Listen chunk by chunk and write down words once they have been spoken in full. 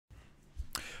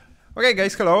Okay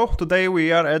guys, hello. Today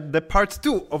we are at the part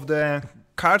 2 of the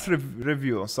card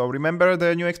review. So remember,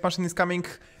 the new expansion is coming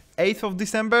 8th of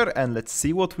December, and let's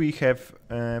see what we have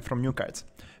from new cards.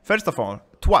 First of all,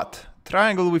 Twat,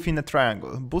 triangle within a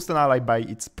triangle. Boost an ally by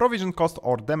its provision cost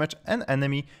or damage an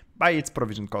enemy by its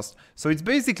provision cost. So it's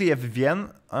basically a Vivienne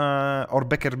or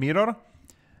Becker Mirror,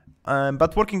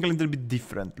 but working a little bit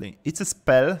differently. It's a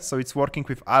spell, so it's working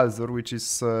with Alzur, which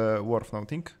is worth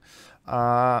noting.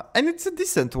 And it's a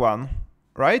decent one,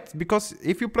 right? Because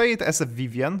if you play it as a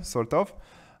Vivian, sort of,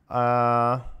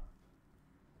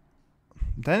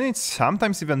 then it's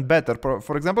sometimes even better.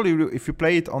 For example, if you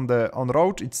play it on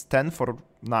Roach, it's 10 for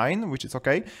 9, which is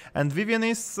okay. And Vivian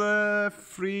is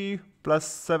 3 plus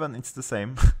 7, it's the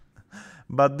same.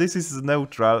 But this is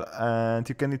neutral, and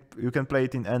you can play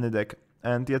it in any deck.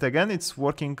 And yet again, it's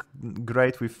working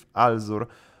great with Alzur.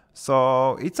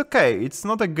 So it's okay, it's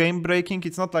not a game breaking,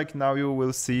 it's not like now you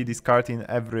will see this card in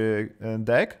every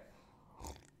deck.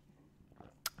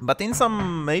 But in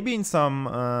some, maybe in some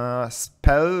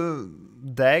spell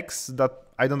decks that,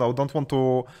 I don't know, don't want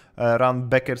to run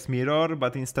Becker's Mirror,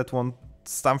 but instead want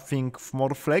something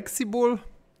more flexible,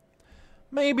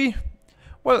 maybe.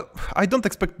 Well, I don't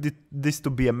expect this to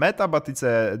be a meta, but it's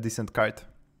a decent card.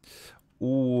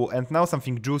 Ooh, and now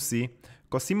something juicy,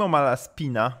 Cosimo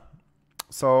Malaspina.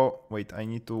 So, wait, I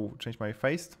need to change my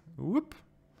face. Whoop.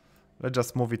 Let's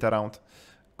just move it around.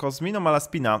 Cosmino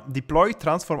Malaspina. Deploy,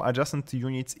 transform adjacent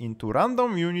units into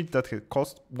random units that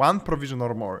cost 1 provision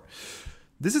or more.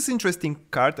 This is interesting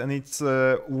card, and it's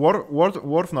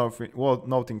worth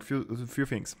noting few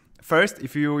things. First,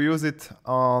 if you use it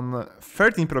on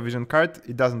 13 provision card,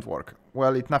 it doesn't work.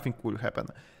 Well, nothing will happen.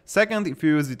 Second, if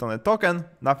you use it on a token,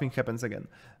 nothing happens again.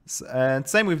 And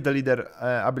same with the leader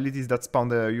abilities that spawn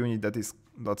the unit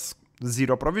that's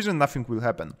 0 provision, nothing will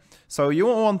happen. So you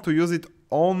want to use it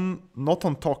on not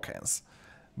on tokens,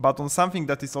 but on something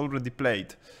that is already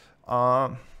played.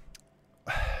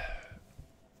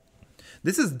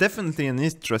 This is definitely an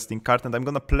interesting card, and I'm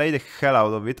gonna play the hell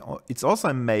out of it. It's also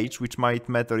a mage, which might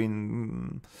matter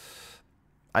in,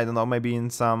 I don't know, maybe in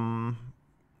some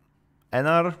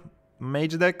NR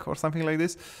mage deck or something like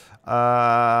this.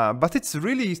 But it's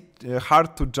really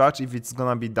hard to judge if it's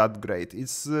gonna be that great.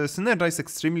 It's synergized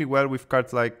extremely well with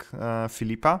cards like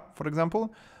Philippa, for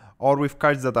example, or with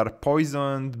cards that are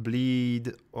poisoned,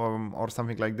 bleed, or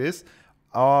something like this,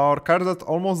 or cards that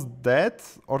almost dead,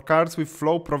 or cards with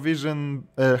low provision,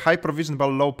 high provision but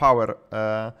low power,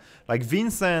 like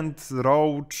Vincent,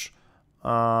 Roach,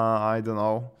 I don't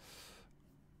know,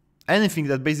 anything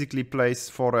that basically plays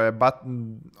for a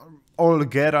button, all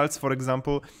Geralts, for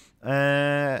example.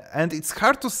 And it's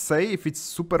hard to say if it's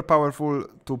super powerful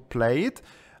to play it.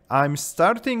 I'm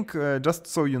starting, just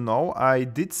so you know, I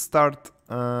did start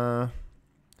an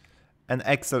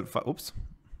Excel, oops,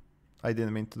 I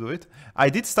didn't mean to do it. I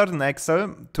did start an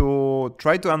Excel to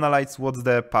try to analyze what's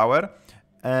the power,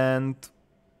 and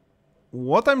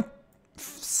what I'm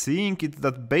seeing is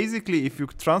that basically if you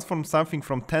transform something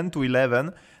from 10 to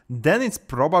 11, then it's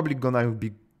probably gonna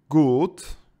be good,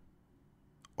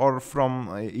 or from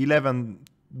 11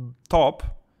 top.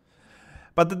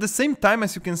 But at the same time,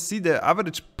 as you can see, the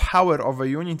average power of a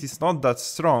unit is not that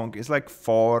strong. It's like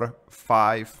 4,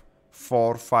 5,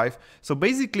 4, 5. So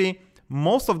basically,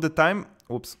 most of the time,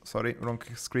 oops, sorry, wrong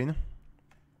screen.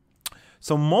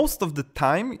 So most of the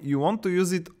time, you want to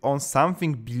use it on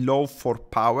something below 4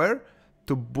 power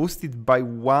to boost it by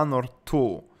 1 or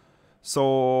 2.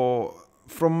 So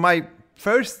from my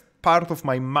first part of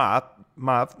my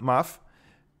math,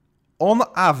 on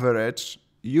average,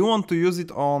 you want to use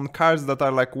it on cards that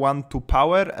are like 1, 2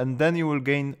 power, and then you will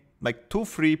gain like 2,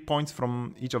 3 points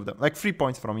from each of them, like 3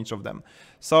 points from each of them.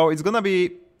 So it's gonna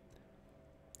be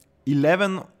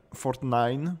 11 for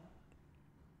 9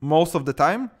 most of the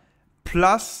time,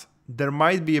 plus there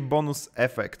might be a bonus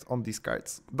effect on these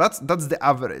cards. That's the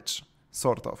average,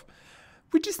 sort of,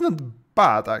 which is not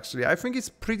bad actually. I think it's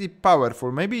pretty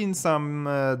powerful. Maybe in some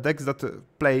decks that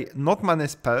play not many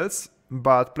spells,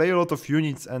 but play a lot of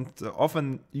units, and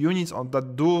often units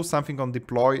that do something on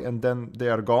deploy and then they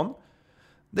are gone.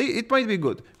 It might be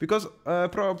good, because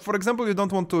for example, you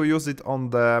don't want to use it on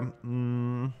the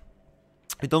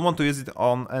you don't want to use it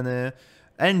on any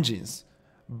engines,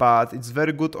 but it's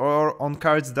very good or on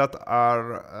cards that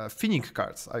are Phoenix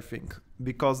cards, I think,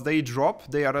 because they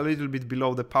drop, they are a little bit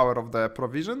below the power of the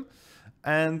provision,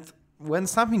 and when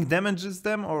something damages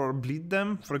them or bleed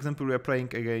them, for example, we are playing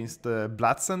against the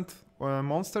Bloodscent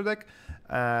monster deck,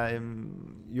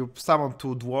 you summon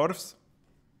 2 dwarves,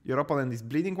 your opponent is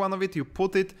bleeding one of it, you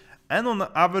put it, and on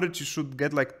average you should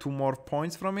get like 2 more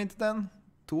points from it then,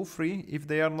 2, 3 if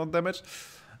they are not damaged.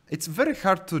 it's very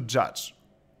hard to judge,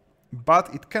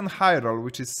 but it can high roll,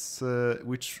 which is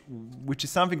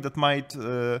something that might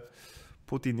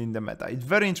put it in the meta. It's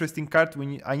very interesting card.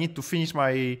 I need to finish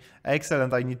my Excel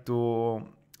and I need to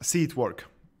see it work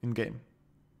in game.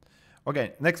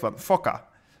 Okay, next one, Foca.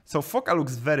 So Foca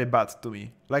looks very bad to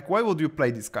me. Like, why would you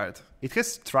play this card? It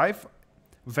has Thrive,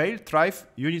 Veil, Thrive,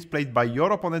 units played by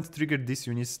your opponent trigger this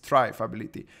unit's Thrive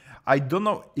ability. I don't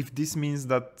know if this means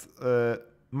that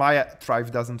my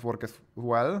Thrive doesn't work as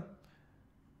well.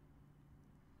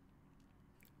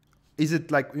 Is it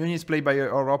like units played by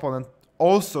your opponent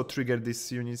also trigger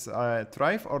this unit's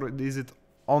Thrive, or is it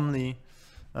only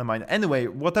mine? Anyway,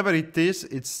 whatever it is,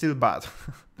 it's still bad.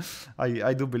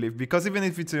 I do believe, because even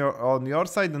if it's on your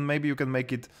side, then maybe you can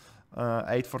make it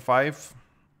 8 for 5.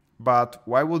 But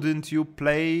why wouldn't you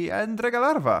play Endrega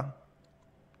Larva?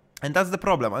 And that's the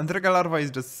problem. Endrega Larva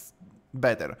is just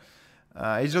better.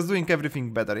 It's just doing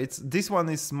everything better. This one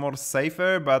is more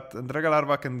safer, but Endrega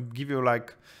Larva can give you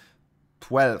like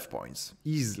 12 points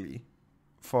easily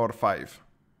for 5.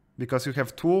 Because you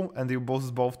have 2 and you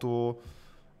boost both to,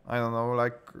 I don't know,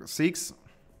 like 6.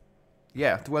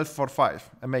 Yeah, 12 for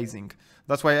 5. Amazing.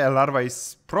 That's why Larva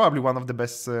is probably one of the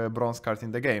best bronze cards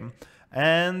in the game.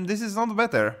 And this is not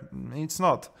better. It's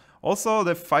not. Also,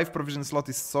 the 5 provision slot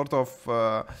is sort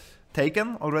of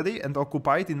taken already and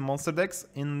occupied in monster decks.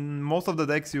 In most of the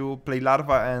decks, you play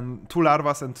Larva and 2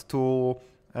 Larvas and 2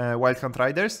 Wild Hunt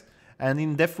Riders. And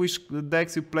in Deathwish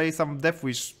decks, you play some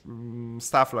Deathwish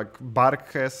stuff like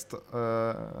Barkhest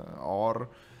or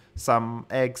some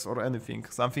eggs or anything,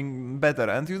 something better.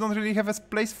 And you don't really have a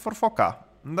place for Foca.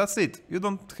 And that's it. You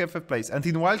don't have a place. And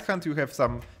in Wild Hunt, you have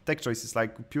some tech choices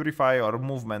like Purify or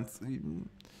Movement.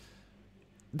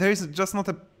 There is just not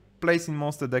a place in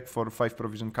monster deck for 5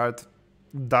 provision card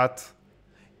that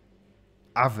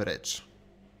average.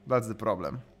 That's the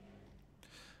problem.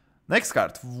 Next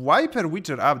card, Viper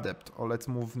Witcher Adept. Oh, let's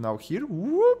move now here.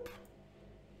 Whoop.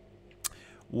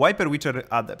 Viper Witcher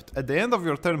Adept. At the end of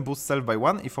your turn, boost self by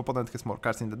 1 if opponent has more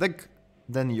cards in the deck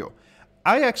than you.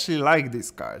 I actually like this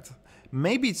card.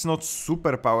 Maybe it's not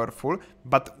super powerful,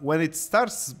 but when it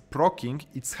starts proccing,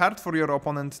 it's hard for your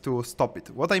opponent to stop it.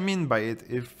 What I mean by it,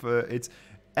 if it's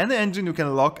any engine you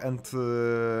can lock and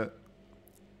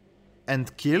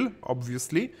kill,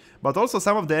 obviously, but also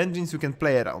some of the engines you can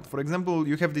play around. For example,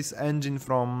 you have this engine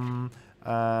from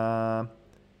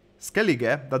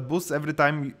Skellige that boosts every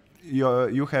time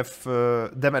you have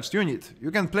damaged unit. You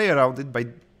can play around it by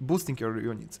boosting your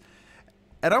units.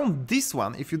 Around this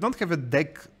one, if you don't have a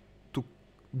deck to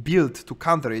build to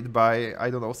counter it by, I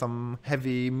don't know, some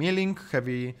heavy milling,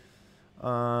 heavy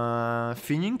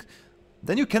thinning,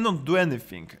 then you cannot do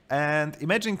anything. And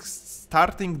imagine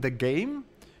starting the game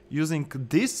using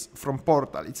this from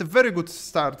Portal. It's a very good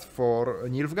start for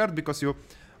Nilfgaard because you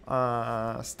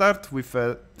start with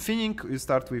thinning, you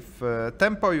start with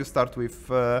tempo, you start with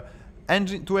 2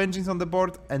 engines on the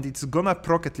board, and it's gonna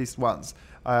proc at least once.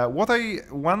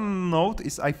 One note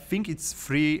is I think it's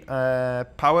 3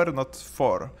 power, not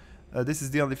 4. This is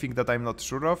the only thing that I'm not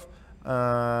sure of,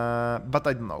 but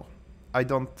I don't know. I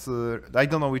don't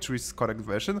know which is correct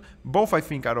version. Both I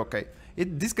think are okay.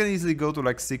 This can easily go to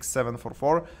like 6, 7 for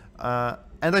 4,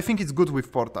 and I think it's good with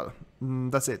Portal.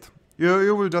 That's it.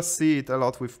 You will just see it a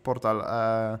lot with Portal,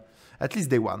 at least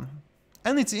day 1,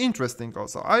 and it's interesting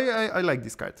also. I like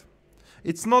this card.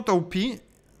 It's not OP.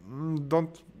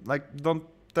 Don't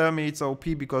tell me it's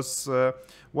OP because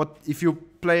what if you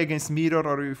play against Mirror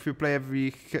or if you play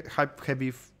heavy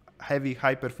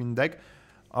Hyperfin deck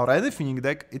or any Thinning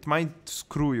deck, it might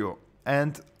screw you.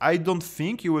 And I don't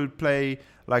think you will play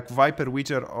like Viper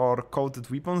Witcher or Coated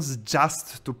Weapons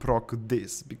just to proc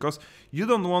this, because you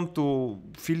don't want to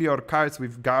fill your cards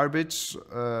with garbage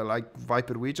like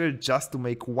Viper Witcher just to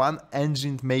make one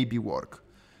engine maybe work.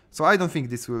 So I don't think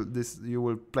you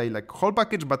will play like whole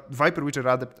package, but Viper Witcher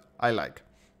Adept I like.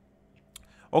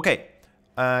 Okay,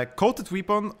 Coated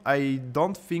Weapon I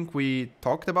don't think we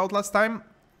talked about last time.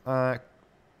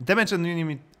 Damage an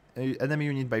enemy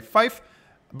unit by 5,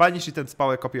 banish it and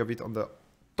spawn a copy of it on the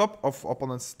top of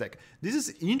opponent's deck. This is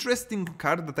an interesting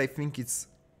card that I think it's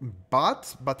bad,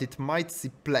 but it might see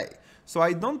play. So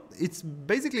it's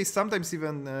basically sometimes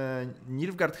even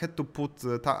Nilfgaard had to put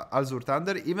Azure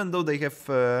Thunder, even though they have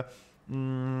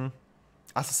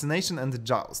Assassination and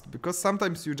Joust, because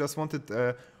sometimes you just wanted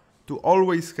to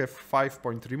always have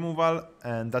 5-point removal,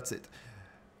 and that's it.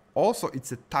 Also,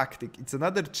 it's a tactic. It's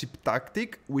another cheap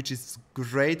tactic, which is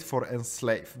great for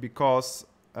Enslave, because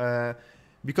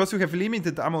you have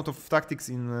limited amount of tactics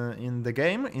in the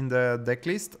game, in the deck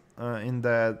list, in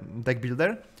the deck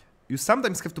builder. You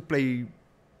sometimes have to play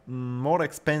more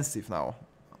expensive now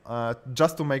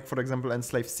just to make, for example,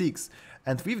 Enslave 6.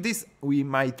 And with this, we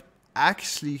might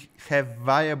actually have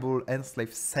viable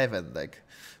Enslave 7 deck,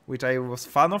 which I was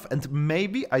fan of, and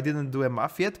maybe, I didn't do a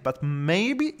math yet, but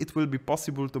maybe it will be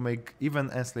possible to make even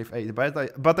Enslave 8,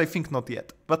 but I think not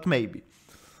yet, but maybe.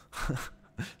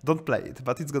 Don't play it,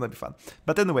 but it's gonna be fun.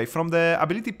 But anyway, from the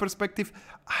ability perspective,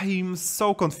 I'm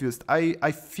so confused.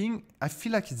 I feel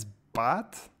like it's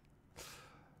bad,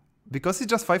 because it's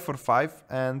just 5 for 5,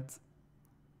 and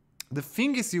the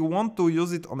thing is you want to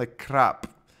use it on a crab.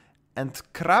 And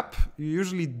crab you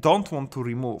usually don't want to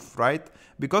remove, right?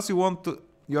 Because you want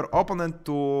your opponent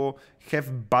to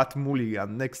have bad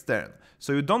mulligan next turn.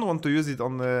 So you don't want to use it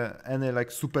on any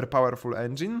like super powerful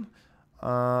engine,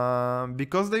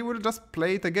 because they will just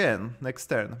play it again next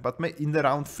turn. But in the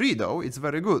round 3 though, it's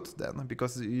very good then,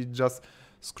 because it just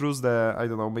screws the, I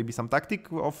don't know, maybe some tactic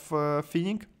of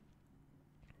thinning.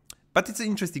 But it's an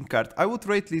interesting card. I would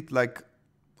rate it like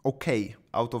okay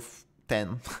out of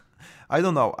 10. I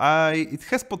don't know. It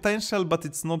has potential, but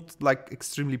it's not like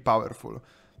extremely powerful.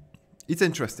 It's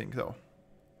interesting though.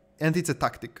 And it's a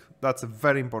tactic. That's a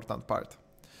very important part.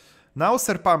 Now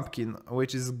Sir Pumpkin,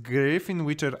 which is Griffin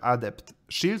Witcher Adept.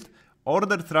 Shield,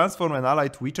 order transform an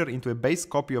allied Witcher into a base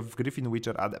copy of Griffin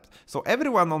Witcher Adept. So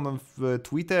everyone on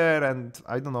Twitter and,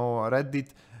 I don't know, Reddit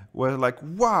were like,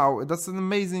 wow, that's an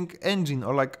amazing engine.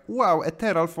 Or like, wow,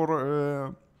 Ethereal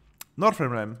for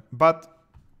Northern Realm.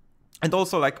 And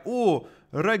also like, oh,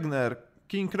 Regner,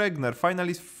 King Regner,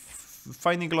 finally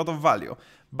finding a lot of value.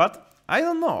 But I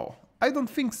don't know. I don't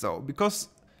think so. Because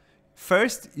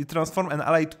first, you transform an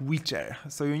allied Witcher.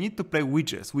 So you need to play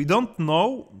Witchers. We don't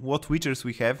know what Witchers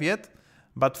we have yet.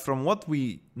 But from what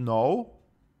we know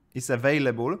is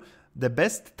available, the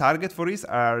best target for this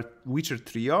are Witcher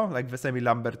Trio, like Vesemi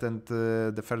Lambert and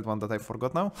the third one that I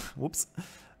forgot now. Whoops.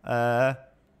 And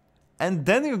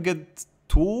then you get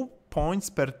 2 points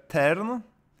per turn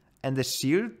and a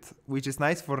shield, which is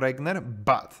nice for Regner,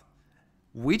 but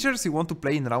Witchers you want to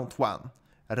play in round 1.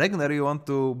 Regner you want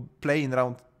to play in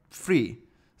round 3.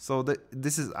 So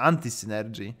this is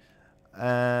anti-synergy.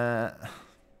 I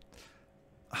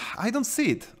don't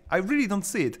see it. I really don't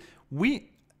see it.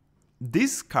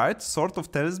 This card sort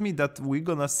of tells me that we're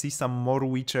gonna see some more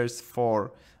Witchers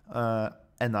for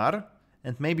NR,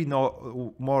 and maybe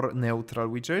no more neutral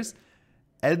Witchers.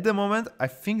 At the moment, I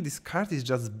think this card is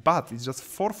just bad. It's just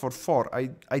 4 for 4.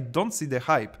 I don't see the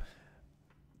hype.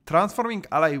 Transforming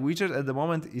ally Witcher at the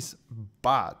moment is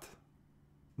bad.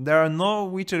 There are no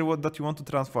Witcher that you want to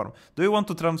transform. Do you want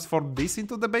to transform this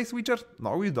into the base Witcher?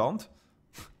 No, you don't.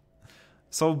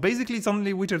 So basically it's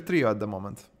only Witcher Trio at the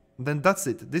moment. Then that's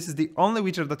it. This is the only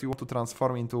Witcher that you want to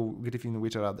transform into Griffin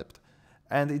Witcher Adept.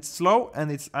 And it's slow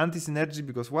and it's anti-synergy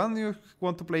because one, you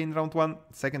want to play in round 1,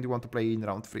 second, you want to play in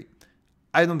round 3.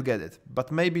 I don't get it, but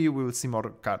maybe we will see more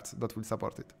cards that will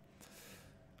support it.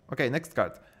 Okay, next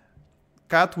card.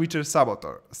 Cat Witcher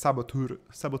Saboteur.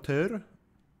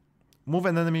 Move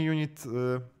an enemy unit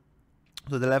to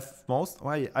the leftmost. Oh,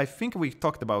 I think we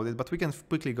talked about it, but we can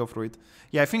quickly go through it.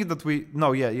 Yeah, I think that we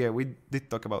did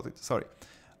talk about it. Sorry.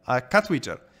 Cat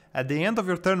Witcher. At the end of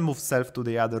your turn, move self to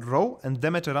the other row and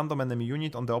damage a random enemy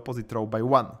unit on the opposite row by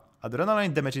 1.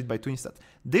 Adrenaline, damage it by 2 instead.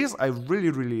 This I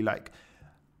really like.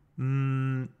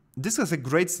 This has a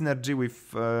great synergy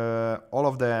with all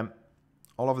of the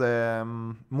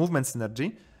movement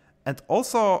synergy, and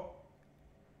also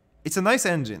it's a nice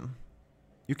engine.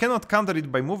 You cannot counter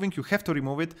it by moving, you have to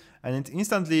remove it, and it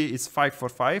instantly is 5 for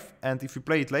 5, and if you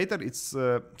play it later, it's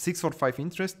 6 for 5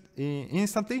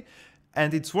 instantly,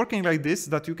 and it's working like this,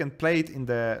 that you can play it in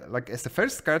the as the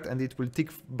first card, and it will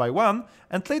tick by 1,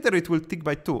 and later it will tick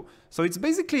by 2. So it's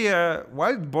basically a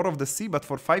Wild Boar of the Sea, but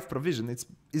for 5 provision.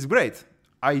 It's great.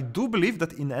 I do believe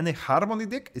that in any Harmony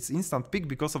deck, it's instant pick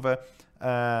because of a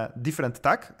different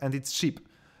tag, and it's cheap.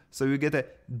 So you get a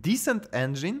decent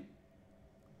engine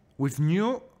with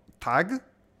new tag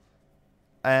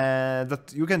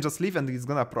that you can just leave and it's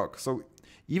gonna proc. So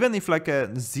even if like a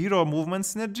 0 movement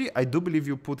synergy, I do believe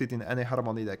you put it in any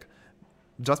Harmony deck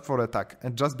just for attack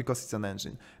and just because it's an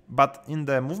engine. But in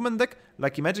the movement deck,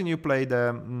 like imagine you play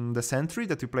the Sentry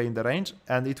that you play in the range,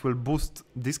 and it will boost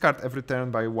this card every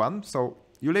turn by 1. So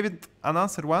you leave it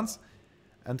unanswered once,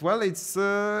 and well, it's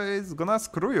gonna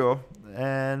screw you.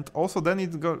 And also then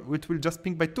it will just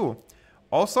ping by 2.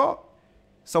 Also,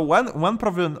 so one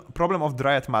problem of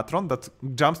Dryad Matron that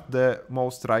jumps to the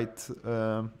most right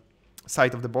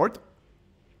side of the board,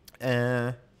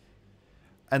 and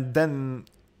then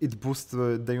it boosts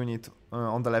the unit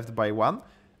on the left by 1.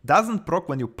 Doesn't proc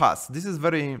when you pass. This is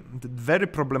very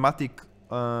problematic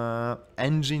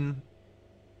engine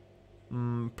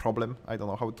problem, I don't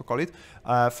know how to call it,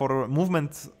 for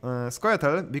movement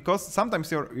Scoia'tael, because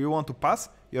sometimes you want to pass,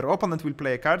 your opponent will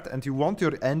play a card, and you want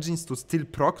your engines to still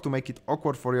proc to make it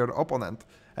awkward for your opponent,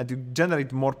 and you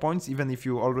generate more points even if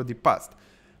you already passed.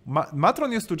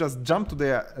 Matron used to just jump to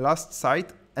the last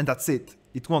side, and that's it.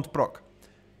 It won't proc.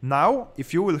 Now,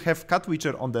 if you will have Cat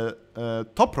Witcher on the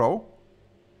top row,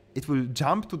 it will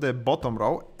jump to the bottom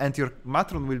row, and your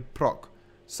Matron will proc.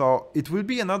 So it will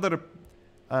be another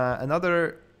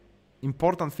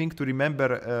important thing to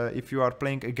remember if you are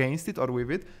playing against it or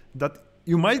with it, that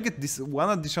you might get this one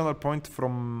additional point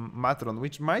from Matron,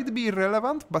 which might be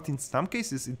relevant, but in some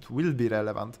cases it will be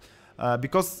relevant.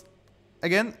 Because,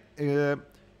 again,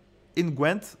 in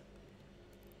Gwent,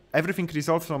 everything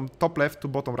resolves from top left to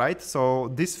bottom right, so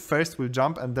this first will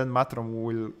jump and then Matron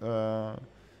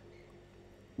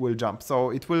will jump,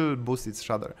 so it will boost its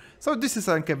shader. So this is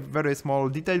like a very small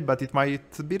detail, but it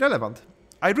might be relevant.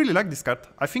 I really like this card.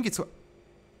 I think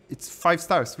it's 5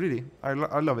 stars, really. I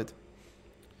love it.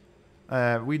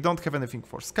 We don't have anything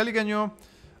for Skelligenou.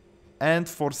 And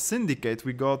for Syndicate,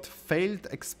 we got Failed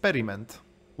Experiment.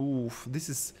 Oof,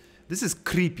 this is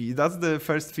creepy. That's the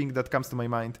first thing that comes to my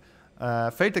mind.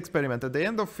 Failed Experiment. At the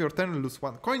end of your turn, lose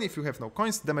 1 coin. If you have no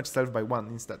coins, damage self by 1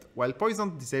 instead. While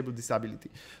poisoned, disable this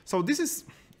ability. So this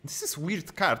is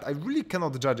weird card. I really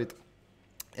cannot judge it.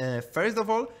 First of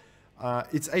all,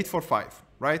 it's 8 for 5,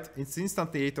 right? It's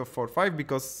instantly 8 for 5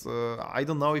 because I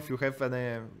don't know if you have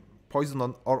any poison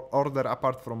on order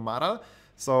apart from Mara.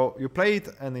 So you play it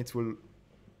and it will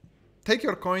take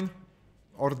your coin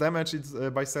or damage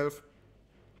it by self.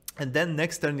 And then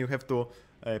next turn you have to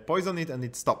poison it and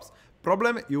it stops.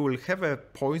 Problem, you will have a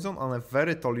poison on a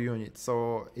very tall unit.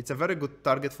 So it's a very good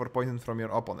target for poison from your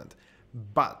opponent.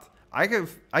 But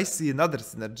I see another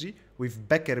synergy with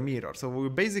Becker Mirror. So we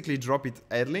basically drop it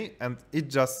early and it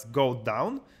just go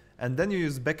down, and then you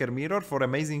use Becker Mirror for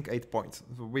amazing 8 points.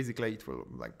 So basically it will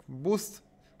like boost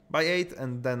by 8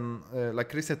 and then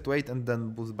like reset to 8 and then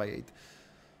boost by 8.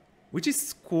 Which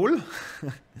is cool.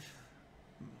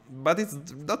 But it's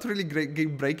not really great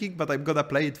game breaking, but I'm gonna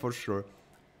play it for sure.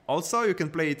 Also, you can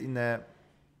play it in a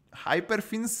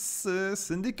Hyperfin's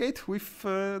Syndicate with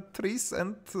Triss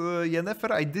and Yennefer.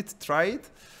 I did try it,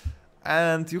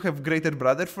 and you have Greater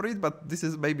Brother for it, but this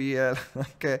is maybe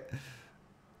like a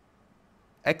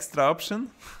extra option,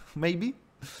 maybe.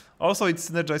 Also, it's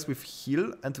synergized with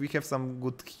heal, and we have some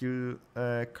good heal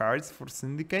cards for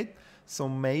Syndicate, so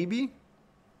maybe.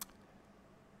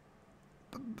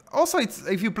 Also,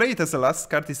 if you play it as a last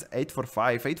card, it's 8 for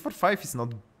 5. 8 for 5 is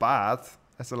not bad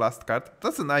as a last card.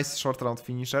 That's a nice short round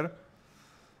finisher.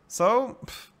 So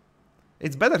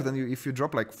it's better than if you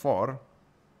drop like 4.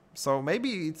 So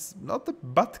maybe it's not a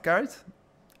bad card.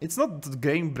 It's not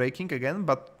game breaking again,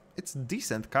 but it's a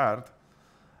decent card.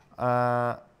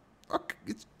 Okay,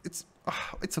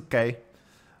 it's okay.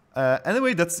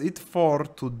 Anyway, that's it for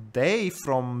today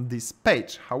from this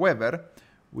page. However,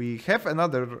 we have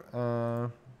another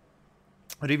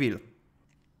reveal.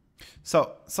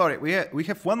 So, sorry, we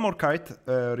have one more card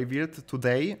revealed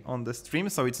today on the stream,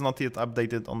 so it's not yet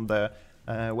updated on the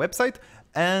website,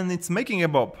 and it's making a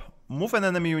bob. Move an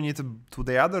enemy unit to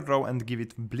the other row and give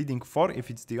it bleeding 4. If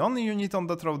it's the only unit on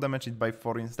that row, damage it by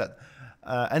 4 instead.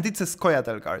 And it's a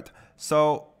Scoia'tael card.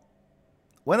 So,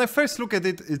 when I first look at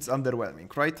it, it's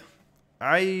underwhelming, right?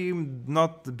 I'm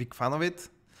not a big fan of it.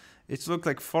 It looks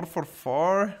like 4 for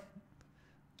 4,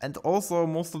 and also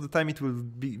most of the time it will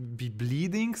be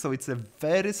bleeding, so it's a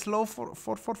very slow 4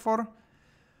 for 4.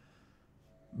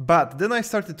 But then I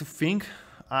started to think,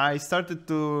 I started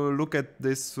to look at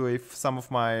this with some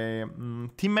of my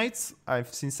teammates.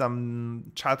 I've seen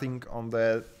some chatting on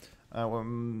the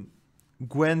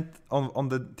Gwent, on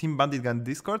the Team Bandit Gun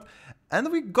Discord, and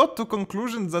we got to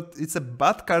conclusions that it's a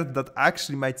bad card that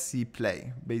actually might see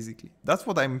play, basically. That's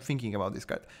what I'm thinking about this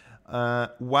card.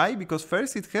 Why? Because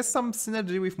first, it has some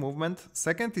synergy with movement.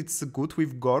 Second, it's good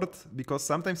with Gord, because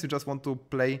sometimes you just want to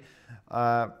play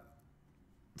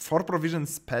 4 provision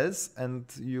spells, and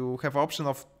you have option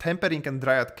of Tempering and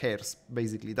Dryad Cares,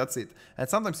 basically. That's it. And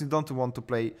sometimes you don't want to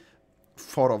play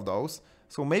 4 of those.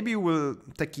 So maybe you will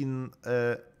take in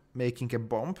making a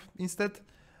bomb instead.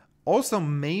 Also,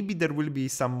 maybe there will be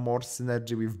some more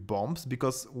synergy with bombs,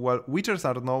 because, well, Witchers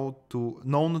are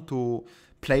known to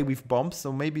play with bombs,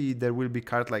 so maybe there will be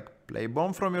card like play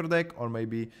bomb from your deck, or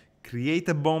maybe create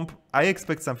a bomb. I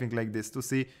expect something like this, to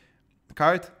see a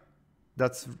card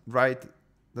that's right,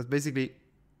 that basically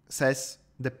says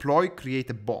deploy, create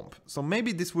a bomb. So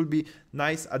maybe this will be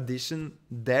nice addition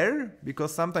there,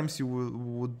 because sometimes you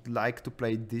would like to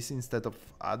play this instead of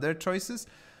other choices.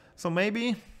 So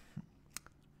maybe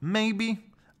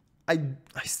I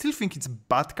still think it's a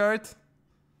bad card,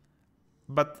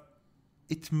 but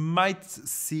it might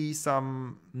see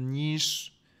some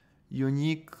niche,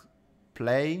 unique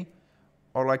play,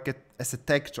 or like as a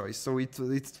tech choice. So it's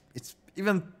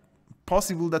even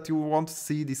possible that you won't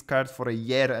see this card for a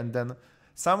year, and then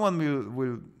someone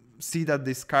will see that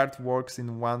this card works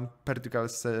in one particular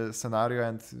scenario,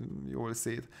 and you will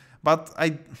see it. But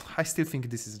I still think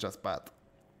this is just bad.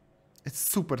 It's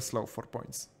super slow for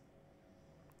points.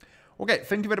 Okay,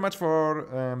 thank you very much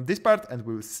for this part, and I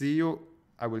will see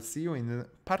you in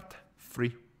part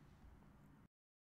 3.